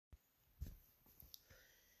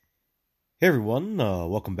Hey everyone,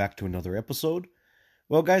 welcome back to another episode.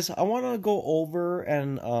 Well, guys, I want to go over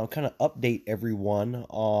and kind of update everyone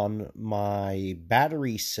on my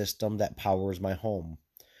battery system that powers my home.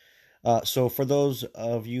 So, for those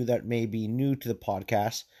of you that may be new to the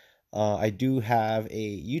podcast, I do have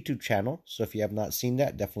a YouTube channel. So, if you have not seen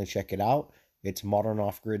that, definitely check it out. It's Modern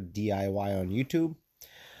Off Grid DIY on YouTube.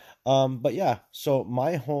 But yeah, so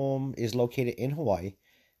my home is located in Hawaii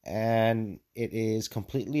and it is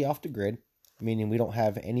completely off the grid, meaning we don't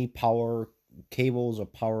have any power cables or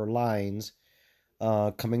power lines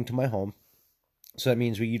coming to my home. So that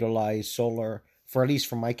means we utilize solar, for at least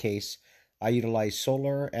for my case, I utilize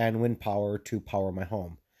solar and wind power to power my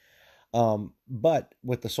home. But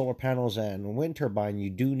with the solar panels and wind turbine,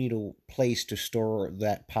 you do need a place to store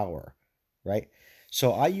that power, right?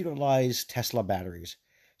 So I utilize Tesla batteries.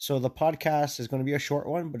 So the podcast is going to be a short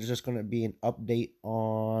one, but it's just going to be an update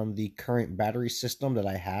on the current battery system that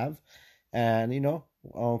I have, and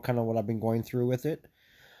kind of what I've been going through with it.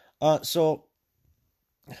 So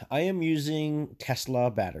I am using Tesla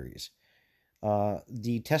batteries.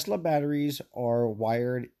 The Tesla batteries are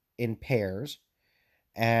wired in pairs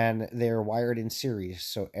and they're wired in series.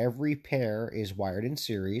 So every pair is wired in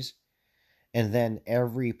series, and then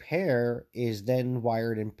every pair is then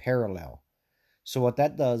wired in parallel. So what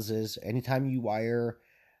that does is anytime you wire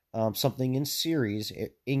something in series,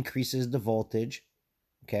 it increases the voltage,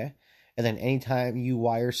 okay? And then anytime you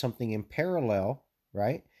wire something in parallel,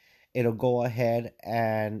 right, it'll go ahead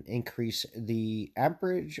and increase the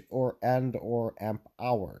amperage or amp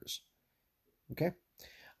hours, okay?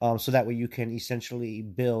 So that way you can essentially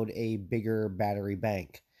build a bigger battery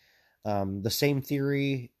bank. The same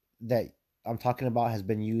theory that I'm talking about has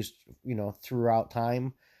been used, throughout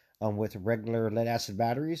time with regular lead acid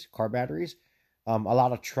batteries, car batteries. A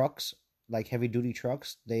lot of trucks, like heavy duty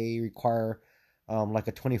trucks, they require like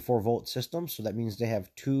a 24-volt system. So that means they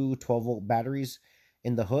have two 12-volt batteries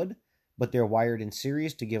in the hood, but they're wired in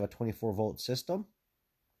series to give a 24-volt system.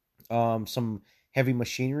 Some heavy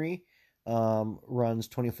machinery runs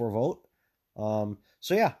 24-volt.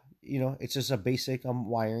 So yeah, it's just a basic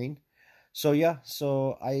wiring. So yeah,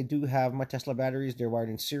 so I do have my Tesla batteries. They're wired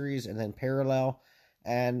in series and then parallel,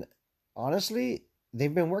 and honestly,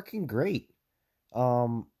 they've been working great.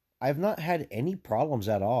 Um, I've not had any problems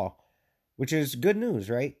at all, which is good news,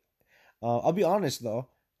 right? I'll be honest though.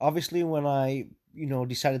 Obviously, when I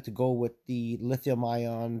decided to go with the lithium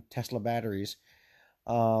ion Tesla batteries,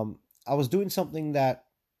 I was doing something that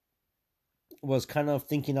was kind of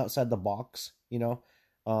thinking outside the box.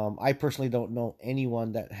 I personally don't know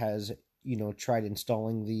anyone that has tried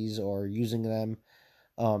installing these or using them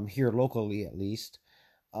here locally at least.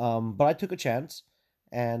 But I took a chance,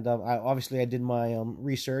 and I did my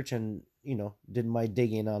research and did my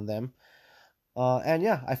digging on them. And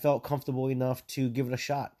yeah, I felt comfortable enough to give it a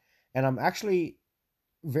shot, and I'm actually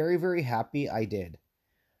very very happy I did.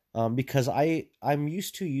 Because I'm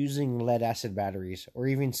used to using lead acid batteries or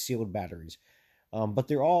even sealed batteries, but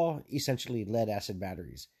they're all essentially lead acid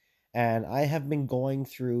batteries, and I have been going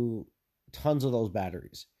through tons of those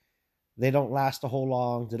batteries. They don't last a whole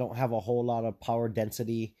long. They don't have a whole lot of power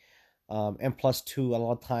density, and plus two, a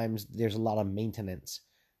lot of times there's a lot of maintenance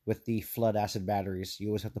with the flood acid batteries. You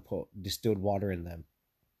always have to put distilled water in them.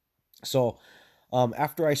 So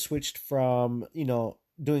after I switched from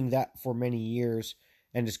doing that for many years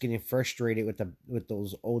and just getting frustrated with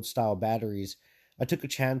those old style batteries, I took a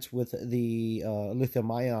chance with the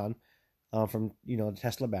lithium ion from the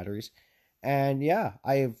Tesla batteries, and yeah,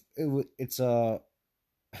 it's a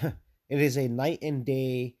it is a night and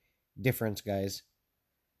day difference, guys.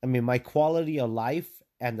 I mean, my quality of life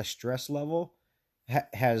and the stress level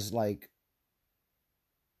has like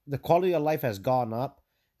the quality of life has gone up,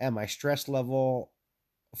 and my stress level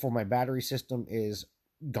for my battery system is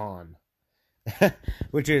gone,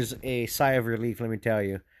 which is a sigh of relief, let me tell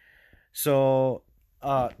you. So,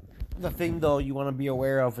 uh, the thing though you want to be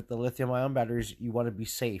aware of with the lithium ion batteries, you want to be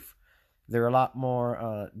safe. They're a lot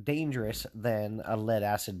more dangerous than a lead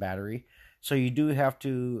acid battery. So you do have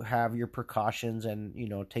to have your precautions and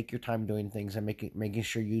take your time doing things and making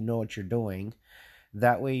sure you know what you're doing.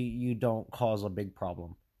 That way you don't cause a big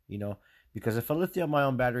problem. You know, because if a lithium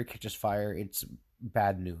ion battery catches fire, it's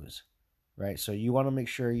bad news, right? So you want to make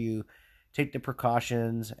sure you take the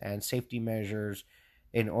precautions and safety measures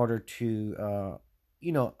in order to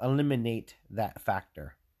eliminate that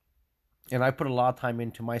factor. And I put a lot of time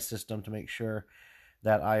into my system to make sure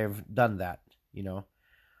that I've done that. You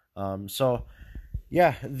know, so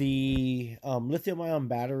yeah, the lithium ion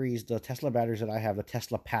batteries, the Tesla batteries that I have, the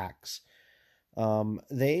Tesla packs, um,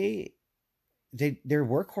 they they're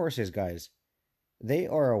workhorses, guys. They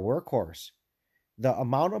are a workhorse. The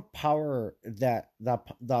amount of power that the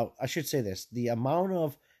I should say this, the amount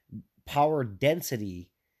of power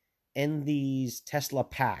density in these Tesla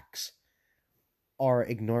packs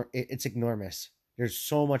it's enormous. There's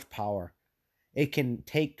so much power. It can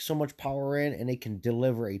take so much power in and it can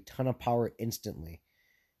deliver a ton of power instantly.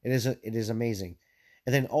 It is amazing.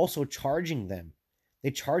 And then also charging them.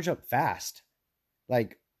 They charge up fast.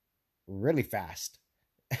 Like really fast.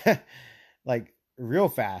 Like real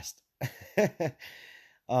fast. But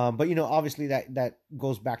obviously that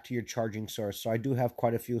goes back to your charging source. So I do have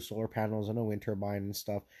quite a few solar panels and a wind turbine and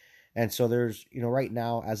stuff. And so there's, right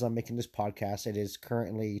now, as I'm making this podcast, it is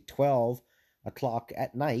currently 12 o'clock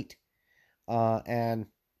at night. And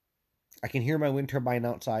I can hear my wind turbine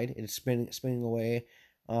outside. It's spinning away.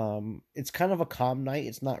 It's kind of a calm night.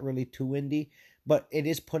 It's not really too windy, but it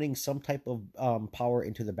is putting some type of power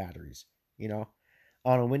into the batteries.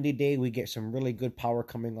 On a windy day, we get some really good power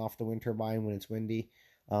coming off the wind turbine when it's windy.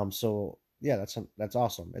 So yeah, that's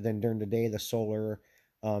awesome. And then during the day, the solar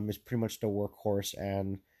is pretty much the workhorse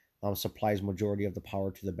and supplies majority of the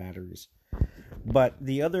power to the batteries. But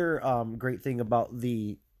the other great thing about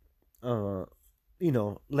the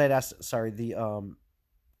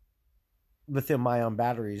lithium ion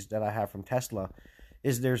batteries that I have from Tesla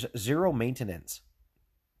is there's zero maintenance.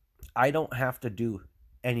 I don't have to do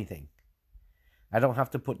anything. I don't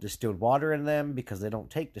have to put distilled water in them because they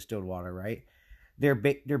don't take distilled water, right? They're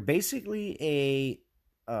basically a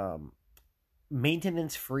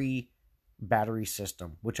maintenance-free battery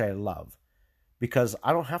system, which I love because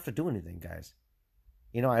I don't have to do anything, guys.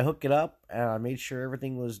 I hook it up and I made sure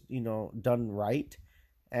everything was, done right,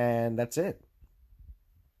 and that's it.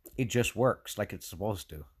 It just works like it's supposed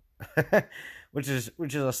to. which is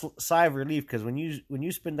a sigh of relief because when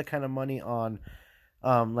you spend the kind of money on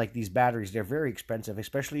like these batteries, they're very expensive,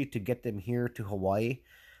 especially to get them here to Hawaii.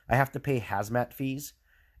 I have to pay hazmat fees.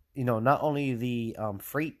 Not only the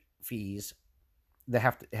freight fees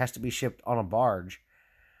that it has to be shipped on a barge,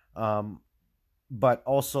 but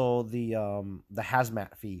also the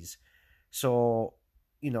hazmat fees. So,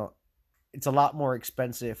 it's a lot more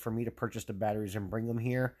expensive for me to purchase the batteries and bring them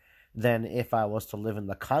here than if I was to live in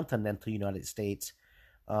the continental United States.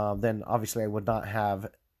 Then obviously I would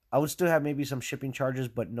still have maybe some shipping charges,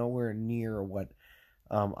 but nowhere near what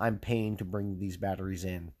I'm paying to bring these batteries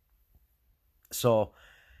in. So,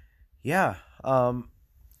 yeah,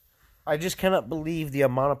 I just cannot believe the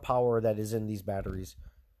amount of power that is in these batteries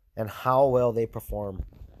and how well they perform.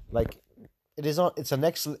 Like it's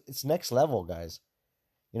next level, guys.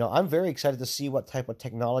 I'm very excited to see what type of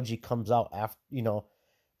technology comes out after,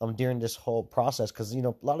 during this whole process, because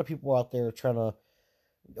a lot of people out there are trying to,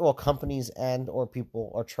 companies and or people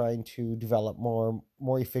are trying to develop more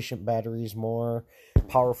efficient batteries, more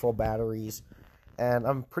powerful batteries, and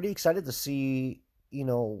I'm pretty excited to see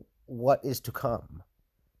what is to come.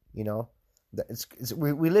 We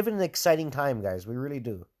live in an exciting time, guys. We really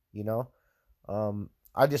do.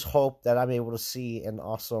 I just hope that I'm able to see an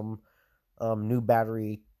awesome new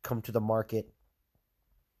battery come to the market,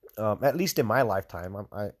 at least in my lifetime.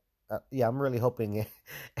 I'm really hoping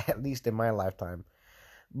at least in my lifetime.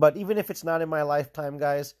 But even if it's not in my lifetime,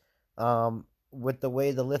 guys, with the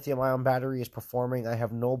way the lithium-ion battery is performing, I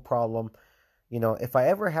have no problem. If I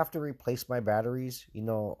ever have to replace my batteries,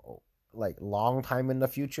 like long time in the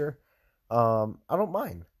future, I don't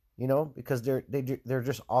mind, because they're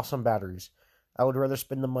just awesome batteries. I would rather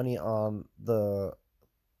spend the money on the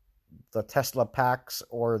Tesla packs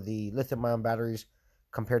or the lithium-ion batteries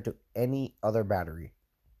compared to any other battery.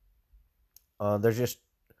 There's just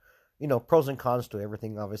pros and cons to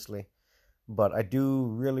everything, obviously, but I do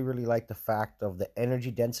really, really like the fact of the energy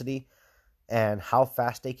density and how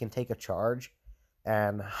fast they can take a charge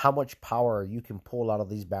and how much power you can pull out of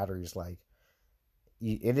these batteries. Like,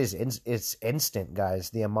 it's instant, guys.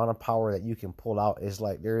 The amount of power that you can pull out is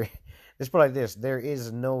like let's put it like this: there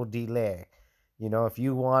is no delay. If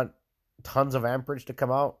you want tons of amperage to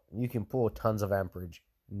come out, you can pull tons of amperage,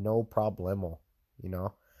 no problemo.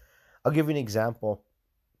 I'll give you an example.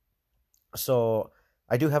 So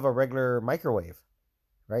I do have a regular microwave,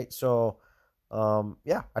 right? So I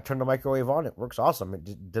turn the microwave on. It works awesome.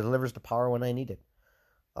 It delivers the power when I need it.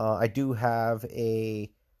 I do have a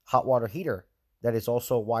hot water heater that is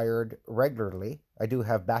also wired regularly. I do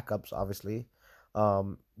have backups, obviously.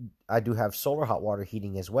 I do have solar hot water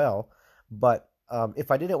heating as well. But if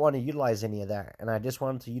I didn't want to utilize any of that and I just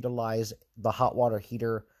wanted to utilize the hot water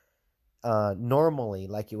heater normally,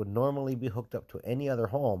 like it would normally be hooked up to any other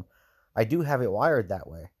home, I do have it wired that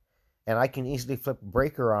way. And I can easily flip a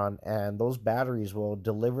breaker on and those batteries will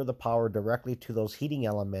deliver the power directly to those heating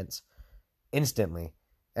elements instantly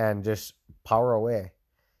and just power away.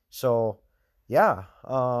 So, yeah,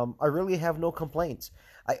 I really have no complaints.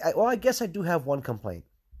 Well, I guess I do have one complaint.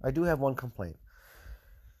 I do have one complaint.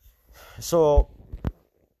 So,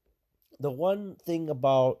 the one thing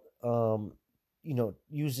about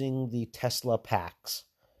using the Tesla packs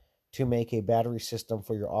to make a battery system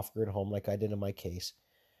for your off-grid home, like I did in my case,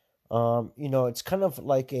 it's kind of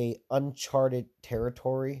like a uncharted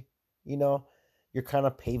territory. You know, you're kind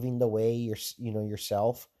of paving the way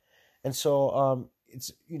yourself, and so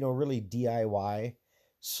it's really DIY.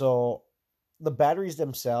 So the batteries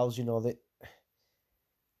themselves, that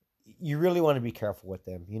you really want to be careful with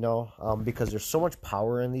them, because there's so much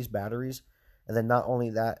power in these batteries. And then not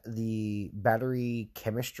only that, the battery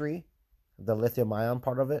chemistry, the lithium ion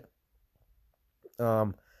part of it,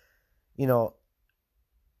 um, you know,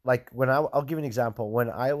 like I'll give you an example. When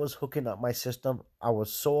I was hooking up my system, I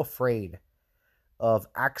was so afraid of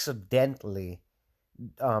accidentally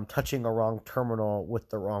touching a wrong terminal with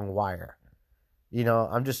the wrong wire.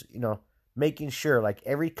 I'm just, making sure like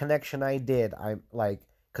every connection I did, I'm like,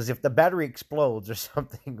 because if the battery explodes or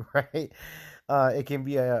something, right, it can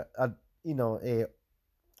be a you know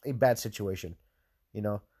a bad situation, you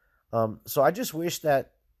know. So I just wish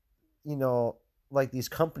that you know like these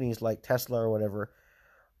companies like Tesla or whatever,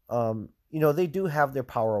 they do have their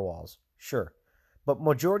power walls, sure, but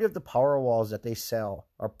majority of the power walls that they sell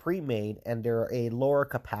are pre-made and they're a lower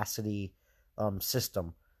capacity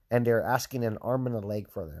system, and they're asking an arm and a leg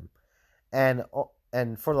for them, and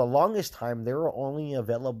for the longest time they were only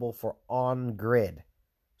available for on grid,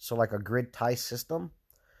 so like a grid tie system.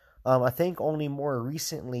 I think only more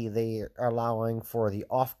recently they are allowing for the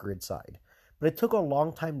off grid side, but it took a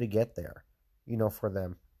long time to get there, for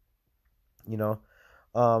them, you know.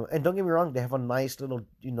 And don't get me wrong, they have a nice little,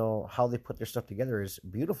 how they put their stuff together is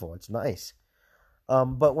beautiful. It's nice.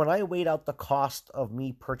 But when I weighed out the cost of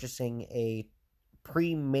me purchasing a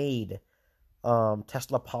pre-made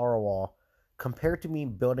Tesla Powerwall compared to me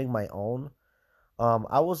building my own,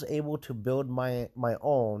 I was able to build my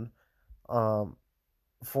own um,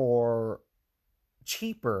 for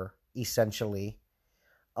cheaper, essentially,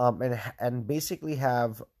 and basically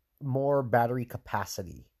have more battery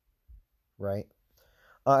capacity, right?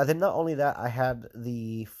 Then not only that, I had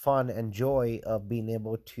the fun and joy of being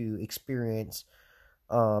able to experience,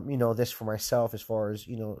 this for myself as far as,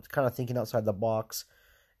 kind of thinking outside the box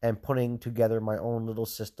and putting together my own little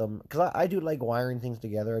system. Because I do like wiring things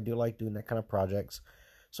together. I do like doing that kind of projects.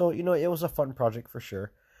 So, it was a fun project for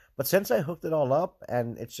sure. But since I hooked it all up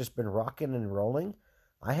and it's just been rocking and rolling,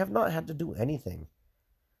 I have not had to do anything.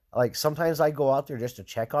 Like sometimes I go out there just to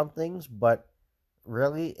check on things, but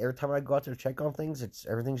really every time I go out there to check on things, it's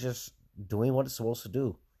everything's just doing what it's supposed to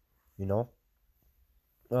do, you know.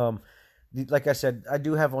 Um, like I said, I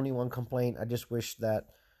do have only one complaint. I just wish that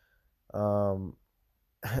um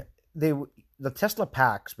they the Tesla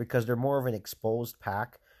packs, because they're more of an exposed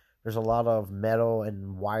pack. There's a lot of metal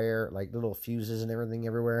and wire, like little fuses and everything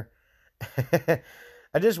everywhere.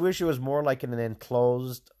 I just wish it was more like in an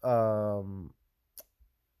enclosed how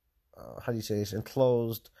do you say this,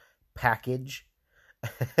 enclosed package.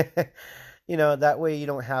 That way you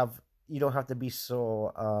don't have to be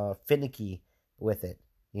so finicky with it,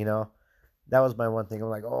 you know. That was my one thing. I'm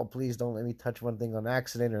like, oh, please don't let me touch one thing on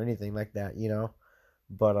accident or anything like that.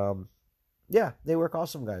 But yeah, they work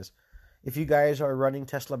awesome, guys. If you guys are running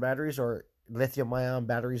Tesla batteries or lithium ion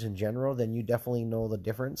batteries in general, then you definitely know the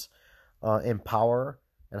difference in power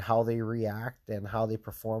and how they react and how they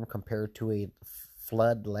perform compared to a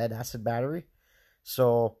flood lead acid battery.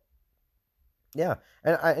 So yeah,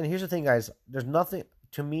 and here's the thing, guys. There's nothing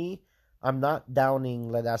to me. I'm not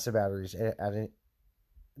downing lead acid batteries.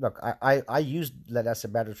 Look, I used lead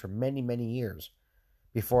acid batteries for many years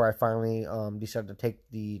before I finally decided to take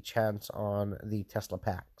the chance on the Tesla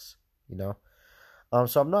packs. You know,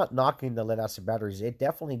 so I'm not knocking the lead acid batteries. It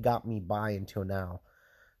definitely got me by until now,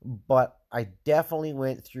 but I definitely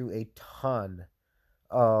went through a ton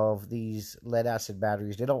of these lead acid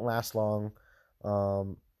batteries. They don't last long.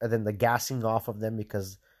 And then the gassing off of them,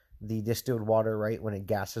 because the distilled water, right, when it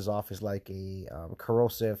gases off, is like a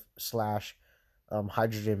corrosive slash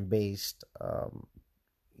hydrogen based,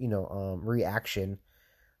 reaction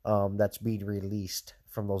that's being released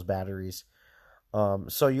from those batteries.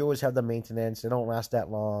 So you always have the maintenance. They don't last that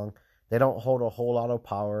long. They don't hold a whole lot of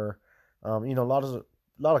power. A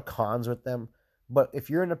lot of cons with them. But if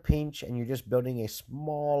you're in a pinch and you're just building a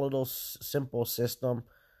small little simple system,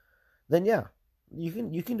 then yeah,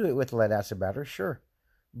 you can do it with lead acid battery, sure.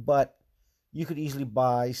 But you could easily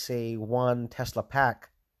buy, say, one Tesla pack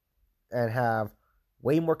and have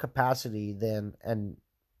way more capacity than and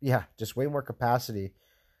yeah, just way more capacity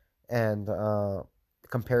and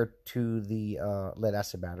compared to the lead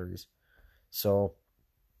acid batteries. So,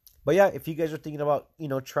 but yeah, if you guys are thinking about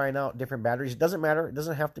trying out different batteries, it doesn't matter. It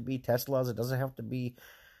doesn't have to be Teslas. It doesn't have to be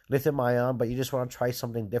lithium ion. But you just want to try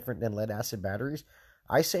something different than lead acid batteries,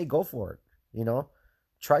 I say go for it. You know,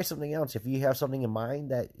 try something else. If you have something in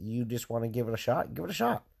mind that you just want to give it a shot, give it a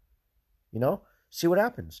shot. You know, see what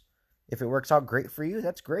happens. If it works out great for you,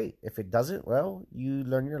 that's great. If it doesn't, well, you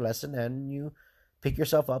learn your lesson and you pick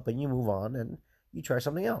yourself up and you move on and you try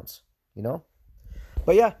something else. You know.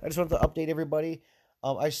 But yeah, I just wanted to update everybody.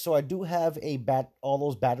 I do have all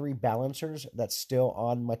those battery balancers that's still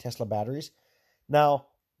on my Tesla batteries. Now,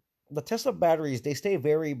 the Tesla batteries, they stay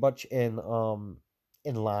very much in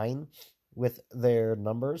line with their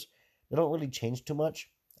numbers. They don't really change too much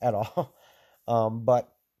at all.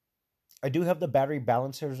 But I do have the battery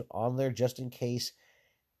balancers on there just in case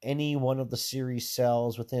any one of the series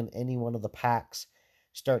cells within any one of the packs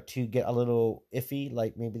start to get a little iffy,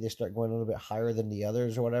 like maybe they start going a little bit higher than the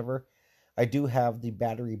others or whatever. I do have the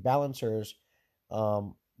battery balancers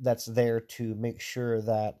that's there to make sure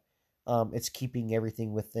that it's keeping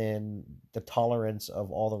everything within the tolerance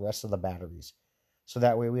of all the rest of the batteries. So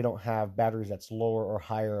that way we don't have batteries that's lower or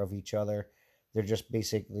higher of each other. They're just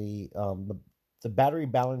basically the battery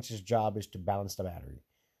balancer's job is to balance the battery,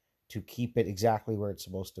 to keep it exactly where it's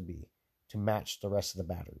supposed to be, to match the rest of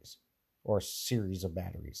the batteries or series of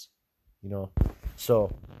batteries, you know.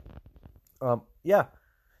 So, yeah,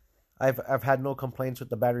 I've had no complaints with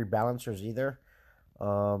the battery balancers either.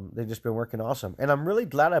 They've just been working awesome, and I'm really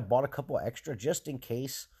glad I bought a couple extra just in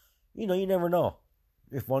case. You know, you never know.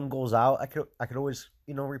 If one goes out, I could always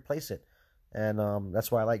replace it, and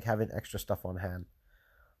that's why I like having extra stuff on hand.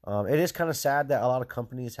 It is kind of sad that a lot of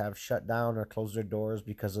companies have shut down or closed their doors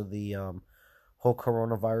because of the whole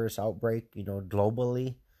coronavirus outbreak. You know,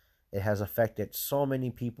 globally, it has affected so many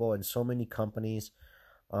people and so many companies.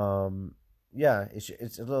 Um, yeah, it's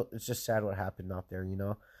just sad what happened out there. You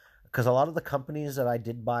know, because a lot of the companies that I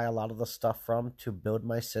did buy a lot of the stuff from to build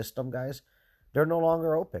my system, guys, they're no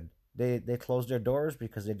longer open. They closed their doors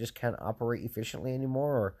because they just can't operate efficiently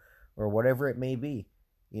anymore, or whatever it may be.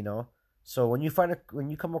 You know. So when you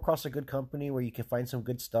come across a good company where you can find some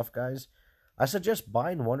good stuff, guys, I suggest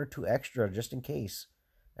buying one or two extra just in case.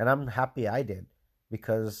 And I'm happy I did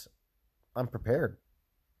because I'm prepared,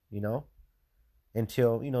 you know,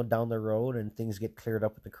 until, down the road and things get cleared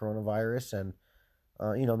up with the coronavirus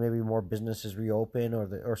and maybe more businesses reopen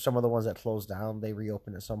or some of the ones that closed down, they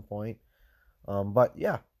reopen at some point. But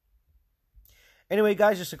yeah. Anyway,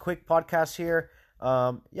 guys, just a quick podcast here.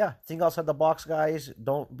 Yeah, think outside the box, guys.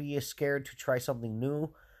 Don't be scared to try something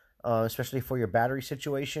new, especially for your battery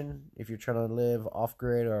situation. If you're trying to live off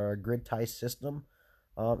grid or a grid tie system,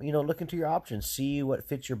 look into your options, see what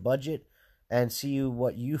fits your budget, and see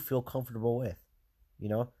what you feel comfortable with. You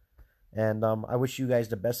know, and I wish you guys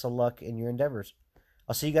the best of luck in your endeavors.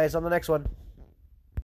 I'll see you guys on the next one.